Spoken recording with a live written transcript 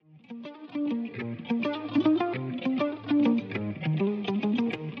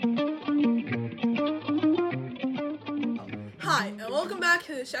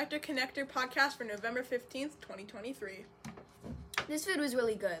the Sector Connector podcast for November 15th, 2023. This food was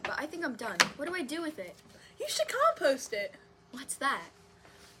really good, but I think I'm done. What do I do with it? You should compost it. What's that?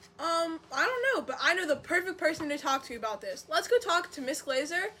 I don't know, but I know the perfect person to talk to about this. Let's go talk to Miss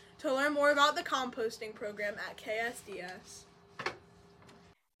Glazer to learn more about the composting program at KSDS.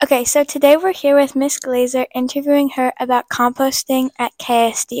 Okay, so today we're here with Miss Glazer interviewing her about composting at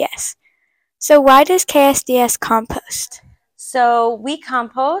KSDS. So why does KSDS compost? So we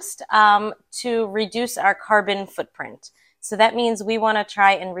compost to reduce our carbon footprint. So that means we want to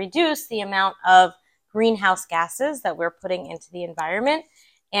try and reduce the amount of greenhouse gases that we're putting into the environment.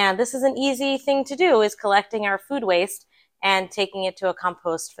 And this is an easy thing to do, is collecting our food waste and taking it to a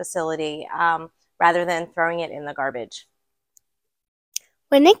compost facility rather than throwing it in the garbage.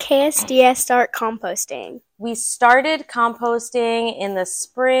 When did KSDS start composting? We started composting in the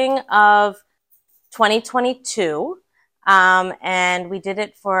spring of 2022, and we did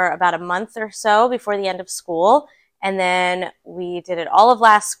it for about a month or so before the end of school. And then we did it all of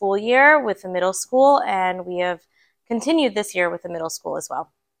last school year with the middle school, and we have continued this year with the middle school as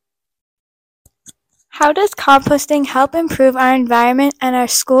well. How does composting help improve our environment and our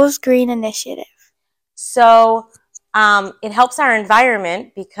school's green initiative? So it helps our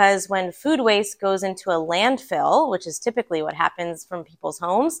environment because when food waste goes into a landfill, which is typically what happens from people's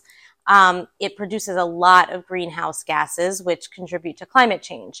homes, it produces a lot of greenhouse gases, which contribute to climate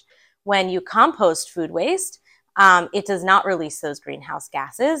change. When you compost food waste, it does not release those greenhouse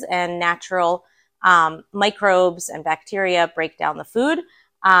gases, and natural microbes and bacteria break down the food,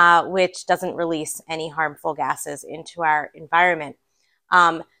 which doesn't release any harmful gases into our environment.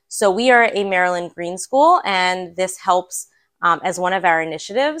 So we are a Maryland Green School, and this helps as one of our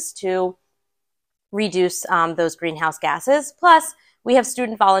initiatives to reduce those greenhouse gases. Plus, we have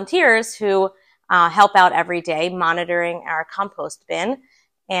student volunteers who help out every day monitoring our compost bin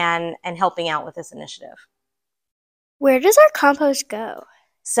and helping out with this initiative. Where does our compost go?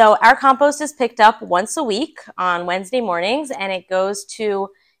 So our compost is picked up once a week on Wednesday mornings, and it goes to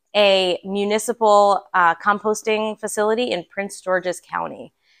a municipal composting facility in Prince George's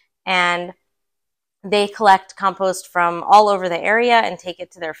County. And they collect compost from all over the area and take it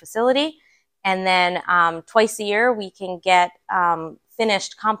to their facility. And then twice a year, we can get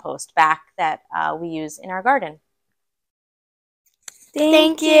finished compost back that we use in our garden.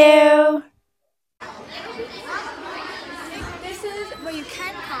 Thank you. This is where you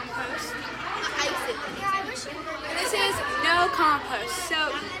can compost. And this is no compost.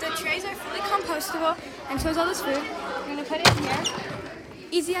 So the trays are fully compostable, and so is all this food. I'm going to put it in here.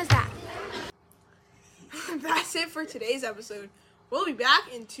 Easy as that. That's it for today's episode. We'll be back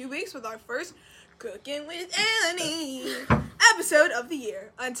in 2 weeks with our first Cooking with Annie episode of the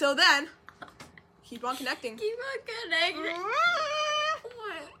year. Until then, keep on connecting. Keep on connecting.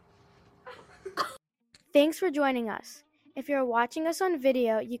 Thanks for joining us. If you're watching us on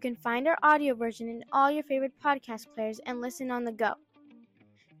video, you can find our audio version in all your favorite podcast players and listen on the go.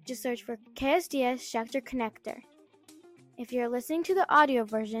 Just search for KSDS Sector Connector. If you're listening to the audio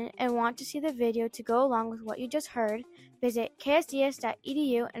version and want to see the video to go along with what you just heard, visit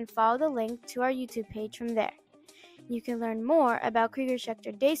ksds.edu and follow the link to our YouTube page from there. You can learn more about Krieger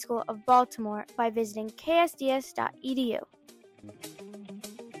Schechter Day School of Baltimore by visiting ksds.edu.